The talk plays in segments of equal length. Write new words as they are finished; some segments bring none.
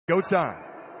Go time.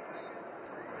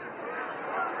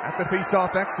 At the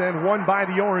face-off X and won by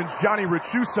the Orange, Johnny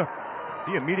Rachusa.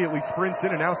 He immediately sprints in,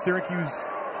 and now Syracuse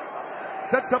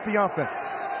sets up the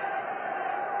offense.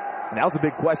 And that was a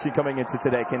big question coming into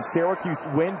today. Can Syracuse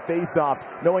win faceoffs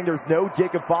knowing there's no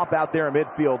Jacob Fopp out there in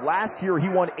midfield? Last year, he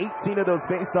won 18 of those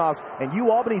faceoffs, and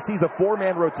Albany sees a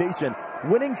four-man rotation.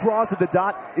 Winning draws at the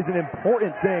dot is an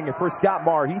important thing for Scott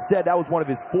Marr. He said that was one of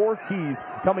his 4 keys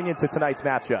coming into tonight's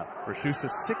matchup. Rachusa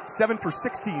 7 for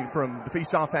 16 from the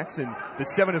faceoff X in the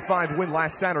 7-5 win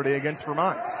last Saturday against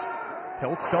Vermont.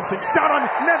 Hilt stumps in, shot on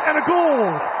net, and a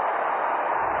goal!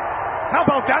 How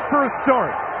about that for a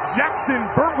start? Jackson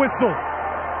Birtwistle,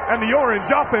 and the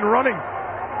Orange off and running.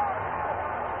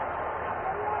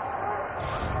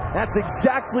 That's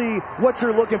exactly what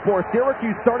you're looking for.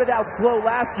 Syracuse started out slow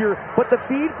last year, but the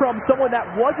feed from someone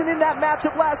that wasn't in that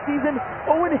matchup last season,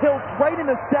 Owen Hiltz right in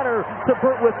the center to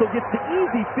Birtwistle, gets the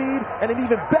easy feed and an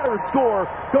even better score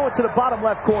going to the bottom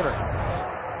left corner.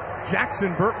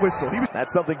 Jackson Birtwistle.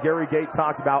 That's something Gary Gate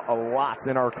talked about a lot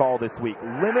in our call this week.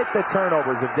 Limit the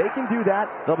turnovers. If they can do that,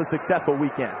 they'll have a successful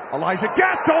weekend. Elijah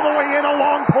Gash all the way in, a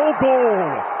long pole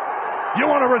goal. You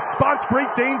want a response, Great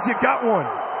Danes? You got one.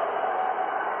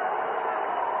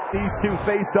 These two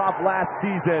faced off last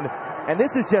season, and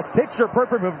this is just picture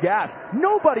perfect from Gash.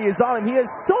 Nobody is on him. He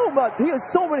has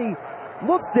so many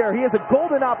looks there. He has a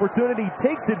golden opportunity,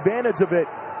 takes advantage of it.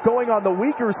 Going on the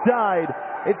weaker side,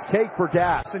 it's cake for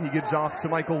Gash. And he gives off to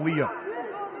Michael Leo.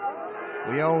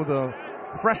 Leo, the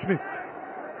freshman.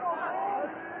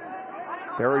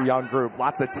 Very young group.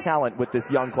 Lots of talent with this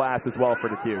young class as well for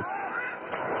the Cuse.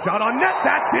 Shot on net.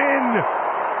 That's in.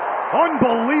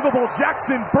 Unbelievable.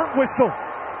 Jackson Birtwistle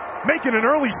making an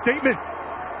early statement.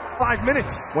 5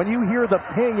 minutes. When you hear the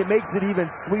ping, it makes it even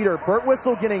sweeter.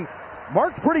 Birtwistle getting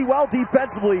marked pretty well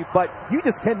defensively, but you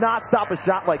just cannot stop a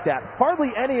shot like that. Hardly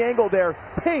any angle there.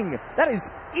 Ping. That is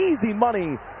easy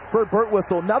money for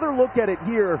Birtwistle. Another look at it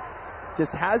here.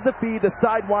 Just has the feed, the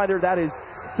sidewinder. That is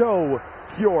so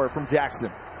pure from Jackson.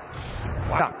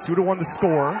 Wow. 2-1 the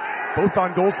score. Both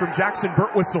on goals from Jackson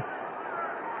Birtwistle.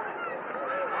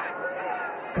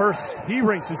 Kirst, he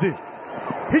races in.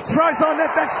 He tries on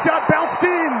net. That shot bounced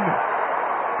in.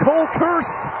 Cole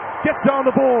Kirst gets on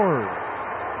the board.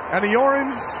 And the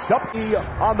Orange up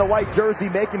on the white jersey,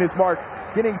 making his mark.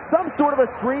 Getting some sort of a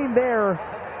screen there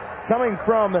coming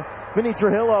from Vinny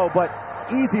Trujillo, but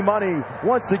easy money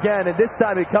once again. And this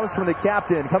time it comes from the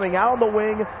captain, coming out on the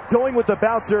wing, going with the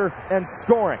bouncer, and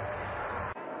scoring.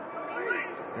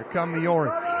 Here come the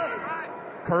Orange.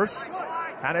 Kirst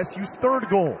had SU's 3rd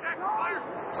goal.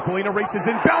 Spallina races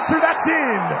in. Bouncer, that's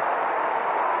in!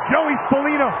 Joey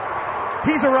Spallina,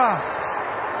 he's arrived.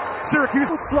 Syracuse.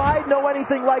 No slide, no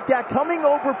anything like that. Coming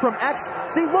over from X.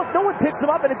 See, look, no one picks him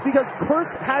up, and it's because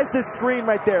Kirst has this screen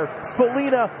right there.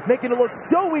 Spallina making it look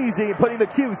so easy, putting the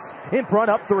Cuse in front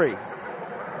up 3.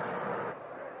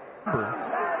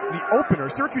 The opener,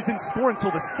 Syracuse didn't score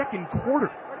until the 2nd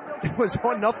quarter. It was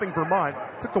 1-0 Vermont.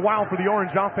 Took the while for the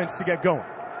Orange offense to get going.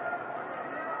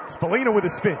 Spallina with a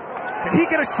spin. Can he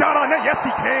get a shot on net? Yes, he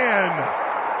can.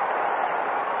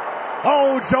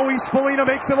 Oh, Joey Spallina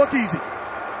makes it look easy.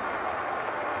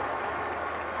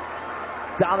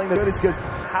 Downing the goodness because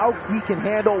how he can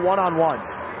handle one-on-ones.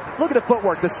 Look at the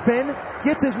footwork. The spin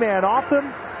gets his man off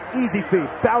him. Easy feed.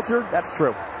 Bouncer, that's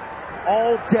true.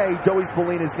 All day, Joey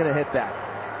Spallina is going to hit that.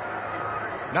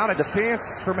 Not a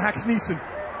chance for Max Neeson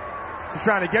to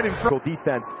try to get in front.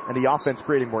 Defense and the offense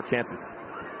creating more chances.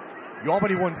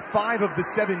 Albany won 5 of the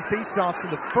 7 faceoffs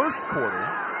in the 1st quarter.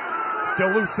 Still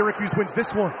loose. Syracuse wins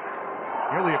this one.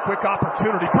 Nearly a quick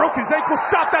opportunity. Broke his ankle.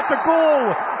 Shot. That's a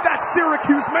goal. That's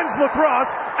Syracuse men's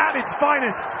lacrosse at its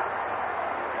finest.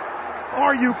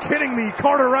 Are you kidding me?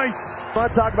 Carter Rice. I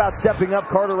want to talk about stepping up.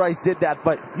 Carter Rice did that,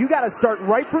 but you got to start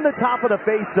right from the top of the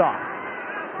faceoff.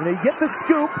 You know, you get the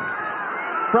scoop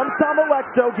from Sam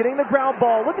Alexo, getting the ground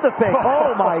ball. Look at the fake.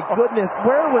 Oh my goodness.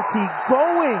 Where was he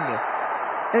going?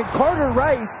 And Carter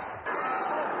Rice.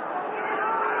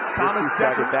 Thomas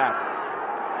Stecker.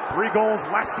 3 goals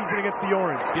last season against the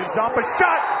Orange. Gives off a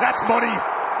shot. That's money.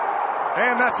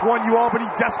 And that's one Albany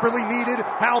desperately needed.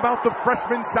 How about the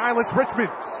freshman Silas Richmond?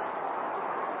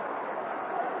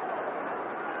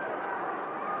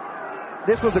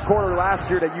 This was a quarter last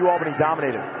year that Albany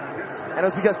dominated. And it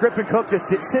was because Griffin Cook just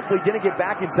simply didn't get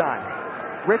back in time.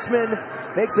 Richmond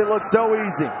makes it look so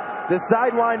easy. The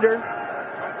sidewinder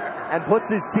and puts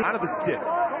his team out of the stick.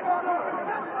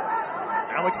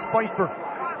 Alex Pfeiffer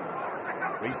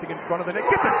racing in front of the net.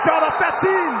 Gets a shot off. That's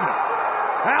in.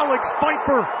 Alex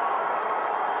Pfeiffer.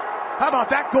 How about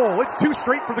that goal? It's 2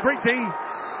 straight for the Great Danes.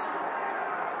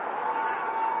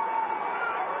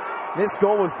 This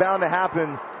goal was bound to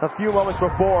happen a few moments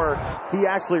before he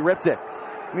actually ripped it.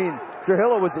 I mean,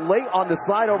 Trujillo was late on the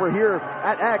slide over here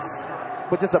at X,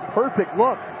 but just a perfect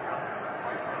look.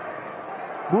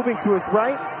 Moving to his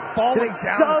right, falling getting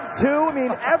down. shoved too. I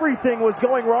mean, everything was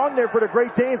going wrong there for the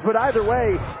Great Danes, but either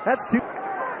way, that's two.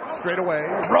 Straight away,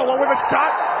 Roa with a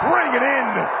shot, bring it in.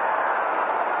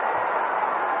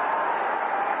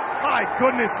 My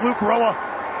goodness, Luke Roa.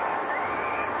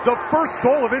 The first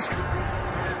goal of his.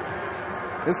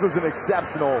 This was an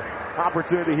exceptional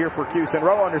opportunity here for Cuse, and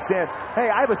Roa understands, hey,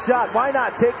 I have a shot, why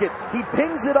not take it? He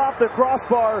pings it off the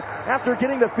crossbar after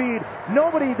getting the feed.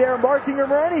 Nobody there marking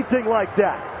him or anything like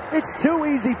that. It's too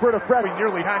easy for the freshman. We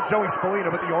nearly had Joey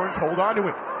Spallina, but the Orange hold on to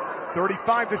it.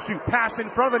 35 to shoot, pass in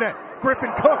front of the net.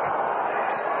 Griffin Cook,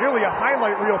 nearly a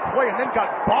highlight reel play, and then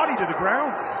got bodied to the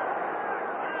ground.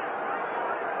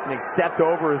 And he stepped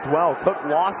over as well. Cook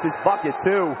lost his bucket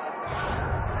too.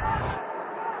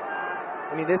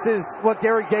 I mean, this is what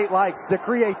Gary Gate likes, the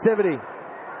creativity.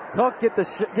 Cook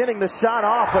getting the shot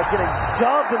off, but getting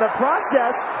shoved in the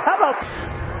process. How about,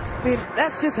 I mean,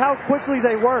 that's just how quickly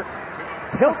they work.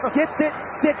 Hiltz gets it,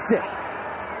 sticks it.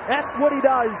 That's what he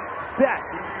does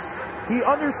best. He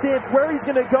understands where he's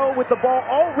going to go with the ball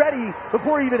already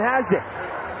before he even has it.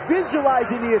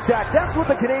 Visualizing the attack, that's what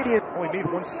the Canadian... Only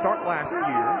made one start last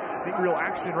year. Seeing real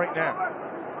action right now.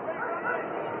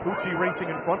 Pucci racing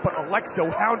in front, but Alexo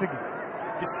hounding him.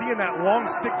 Just seeing that long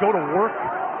stick go to work.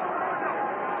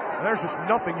 And there's just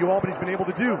nothing Albany's been able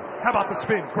to do. How about the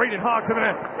spin? Graydon Hogg to the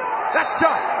net. That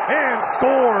shot, and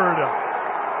scored.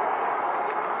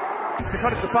 To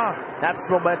cut it to 5. That's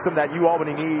the momentum that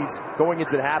Albany needs going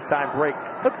into the halftime break.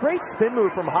 A great spin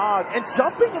move from Hogg, and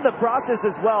jumping in the process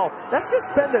as well. That's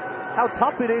just been how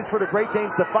tough it is for the Great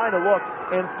Danes to find a look.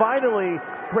 And finally,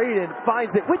 Graydon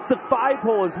finds it with the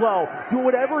 5-hole as well. Do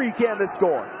whatever he can to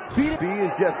score. B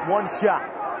is just one shot.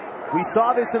 We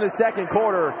saw this in the second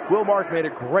quarter. Will Mark made a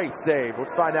great save.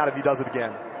 Let's find out if he does it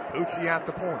again. Pucci at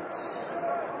the points.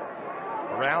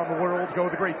 Around the world go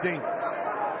the Great Danes.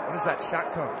 When does that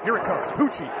shot come? Here it comes.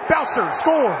 Pucci, bouncer,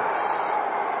 scores.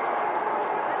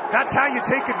 That's how you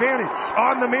take advantage,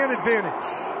 on the man advantage.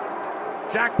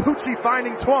 Jack Pucci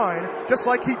finding Twine, just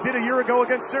like he did a year ago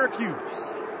against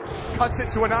Syracuse. Cuts it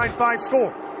to a 9-5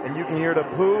 score. And you can hear the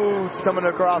Pooch coming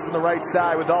across on the right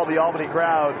side with all the Albany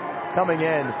crowd coming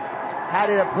in. Had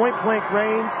it at point-blank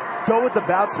range, go with the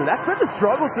bouncer. That's been the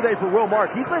struggle today for Will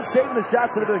Mark. He's been saving the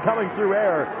shots that have been coming through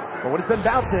air. But when it's been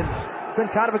bouncing, it's been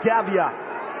kind of a caveat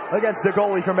against the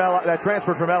goalie from that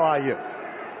transferred from LIU.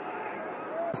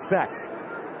 Respect.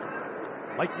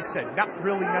 Like you said, not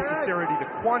really necessarily the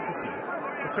quantity,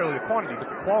 but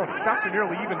the quality. Shots are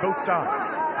nearly even both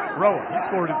sides. Roa, he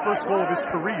scored his first goal of his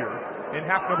career in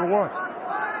half number 1.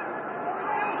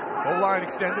 Goal line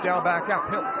extended, now back out.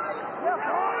 Hiltz.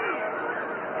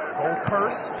 Cole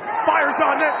Kirst fires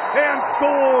on net and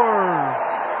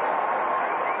scores.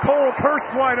 Cole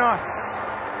Kirst, why not?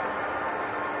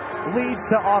 Leads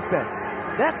to offense.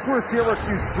 That's where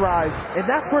Syracuse thrives, and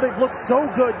that's where they've looked so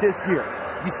good this year.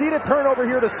 You see the turnover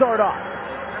here to start off.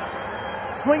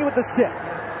 Swinging with the stick.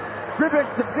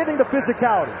 Getting the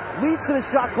physicality. Leads to the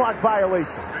shot clock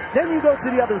violation. Then you go to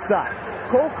the other side.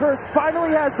 Cole Kirst finally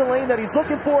has the lane that he's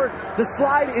looking for. The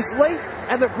slide is late,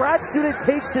 and the grad student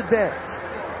takes advantage.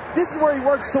 This is where he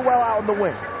works so well out in the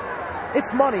wing.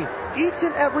 It's money each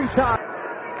and every time.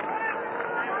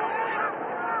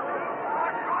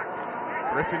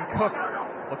 Griffin Cook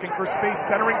looking for space,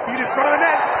 centering feet in front of the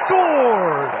net.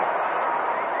 Scored!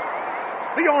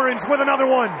 The Orange with another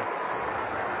one.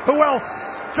 Who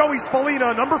else? Joey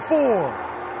Spallina, number 4.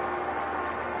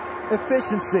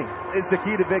 Efficiency is the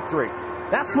key to victory.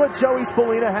 That's what Joey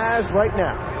Spallina has right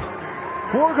now.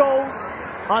 4 goals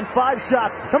on 5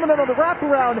 shots. Coming in on the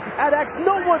wraparound at X.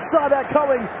 No one saw that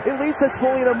coming. It leads to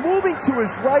Spallina moving to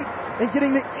his right and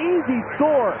getting the easy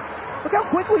score. Look how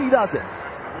quickly he does it.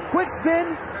 Quick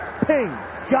spin, ping,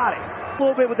 got it. A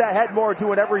little bit with that head more, doing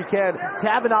whatever he can to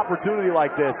have an opportunity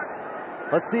like this.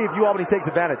 Let's see if Albany takes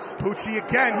advantage. Pucci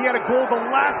again, he had a goal, the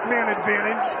last man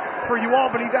advantage for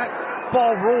Albany. That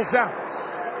ball rolls out.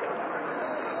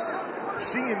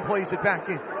 Sheehan plays it back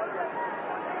in.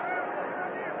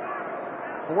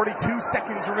 42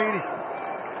 seconds remaining.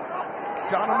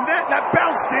 Shot on net, that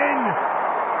bounced in.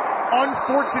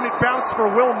 Unfortunate bounce for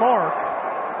Will Mark.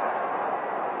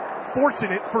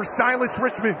 Fortunate for Silas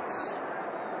Richmonds.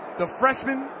 The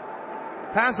freshman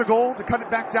has a goal to cut it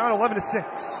back down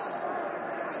 11-6.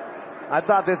 I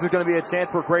thought this was going to be a chance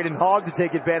for Graydon Hogg to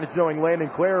take advantage, knowing Landon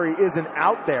Clary isn't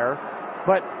out there.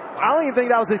 But I don't even think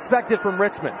that was expected from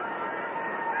Richmond.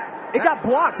 It got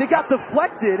blocked, it got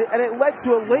deflected, and it led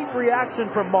to a late reaction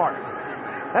from Mark.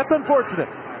 That's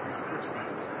unfortunate.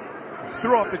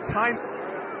 Threw off the time.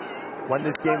 When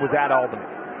this game was at Albany.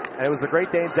 And it was the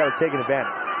Great Danes that was taking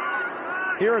advantage.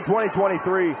 Here in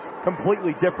 2023,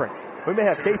 completely different. We may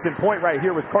have case in point right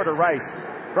here with Carter Rice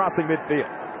crossing midfield.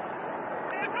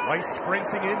 Rice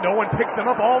sprinting in, no one picks him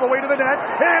up all the way to the net,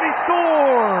 and he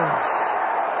scores!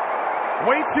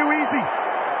 Way too easy.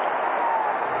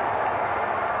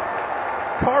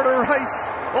 Carter Rice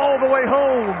all the way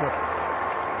home.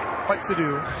 What to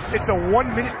do? It's a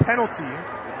 1-minute penalty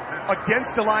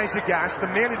against Elijah Gash. The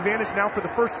man advantage now for the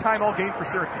first time all game for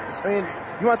Syracuse. I mean,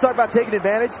 you want to talk about taking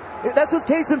advantage? That's what's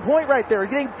case in point right there.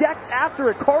 Getting decked after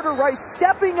it. Carter Rice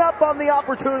stepping up on the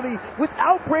opportunity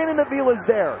without Brandon Avila's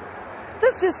there.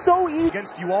 That's just so easy.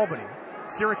 Against Albany,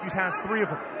 Syracuse has 3 of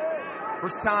them.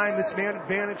 First time this man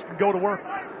advantage can go to work.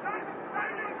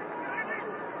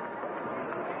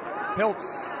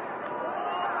 Hiltz.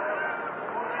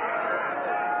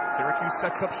 Syracuse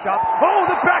sets up shop. Oh,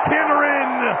 the backhander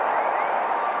in!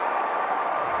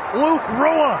 Luke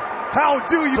Roa, how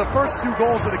do you? The first 2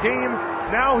 goals of the game,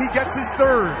 now he gets his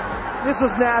 3rd. This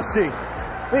was nasty.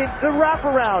 I mean, the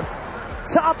wraparound,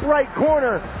 top right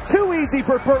corner, too easy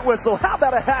for Burt Whistle. How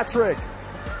about a hat trick?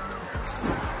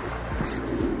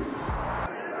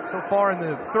 So far in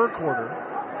the 3rd quarter,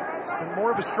 it's been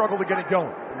more of a struggle to get it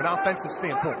going from an offensive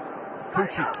standpoint.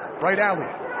 Pucci, right alley,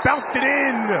 bounced it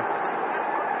in!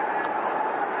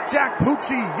 Jack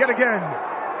Pucci, yet again.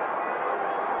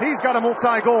 He's got a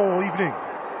multi-goal evening.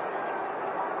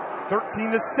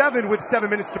 13-7 with 7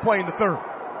 minutes to play in the 3rd.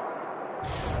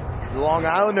 The Long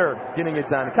Islander getting it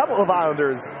done. A couple of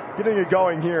Islanders getting it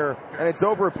going here. And it's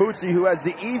over Pucci, who has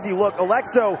the easy look.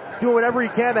 Alexo doing whatever he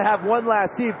can to have one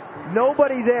last heave.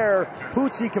 Nobody there.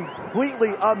 Pucci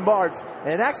completely unmarked.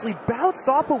 And it actually bounced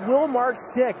off of Will Mark's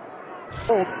stick.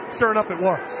 Sure enough, it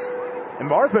was. And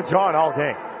Mark's been jawing all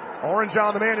game. Orange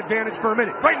on the man advantage for a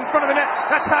minute. Right in front of the net.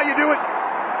 That's how you do it.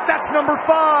 That's number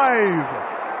 5.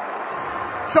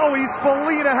 Joey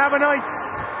Spallina have a night.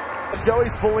 Joey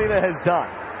Spallina has done.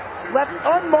 Left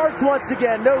unmarked once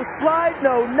again. No slide,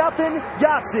 no nothing.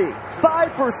 Yahtzee.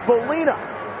 5 for Spallina.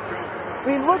 I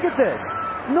mean, look at this.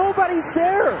 Nobody's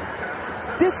there.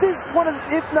 This is one of,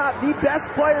 if not the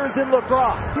best players in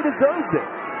lacrosse. He deserves it.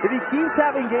 If he keeps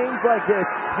having games like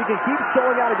this, if he can keep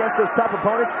showing out against those tough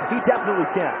opponents, he definitely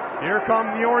can. Here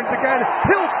come the Orange again.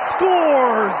 Hilt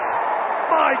scores!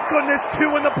 My goodness,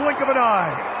 2 in the blink of an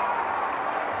eye.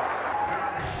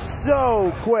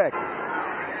 So quick.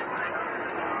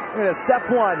 We're going to step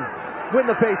 1, win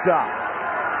the faceoff.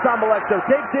 Sambalexo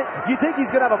takes it. You think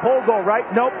he's going to have a pole goal,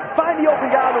 right? Nope. Find the open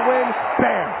guy on the wing.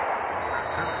 Bam.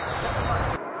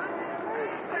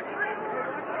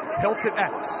 Hiltz at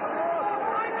X.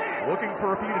 Looking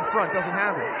for a feed in front, doesn't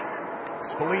have it.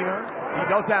 Spallina, he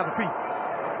does have a feed.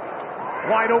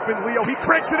 Wide open, Leo, he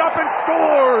cranks it up and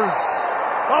scores!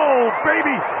 Oh,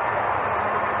 baby!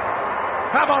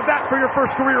 How about that for your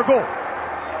first career goal?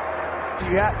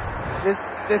 Yeah,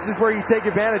 this is where you take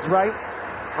advantage, right?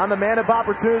 On the man of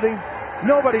opportunity,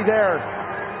 nobody there.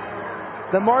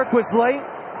 The mark was late,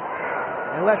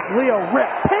 and lets Leo rip.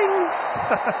 Ping!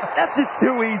 That's just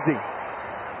too easy.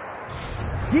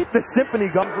 Keep the symphony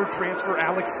going. Transfer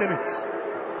Alex Simmons.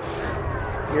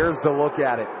 Here's the look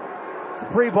at it. It's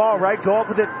a free ball, right? Go up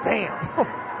with it, bam.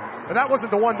 And that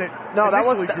wasn't the one that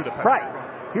initially drew the penalty. Right.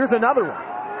 Here's another one.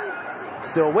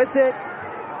 Still with it.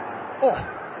 Oh,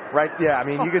 right. Yeah. I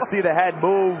mean, you could see the head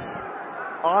move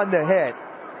on the hit.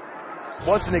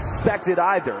 Wasn't expected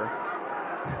either.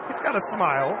 He's got a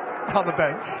smile on the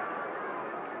bench.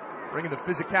 Bringing the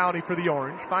physicality for the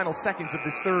Orange. Final seconds of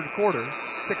this 3rd quarter,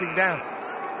 ticking down.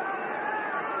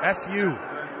 SU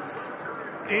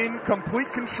in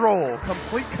complete control,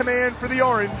 complete command for the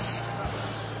Orange.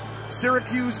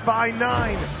 Syracuse by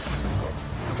 9.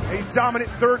 A dominant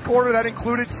 3rd quarter that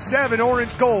included 7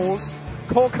 Orange goals.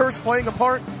 Cole Kurse playing a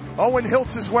part, Owen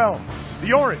Hiltz as well.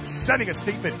 The Orange sending a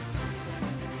statement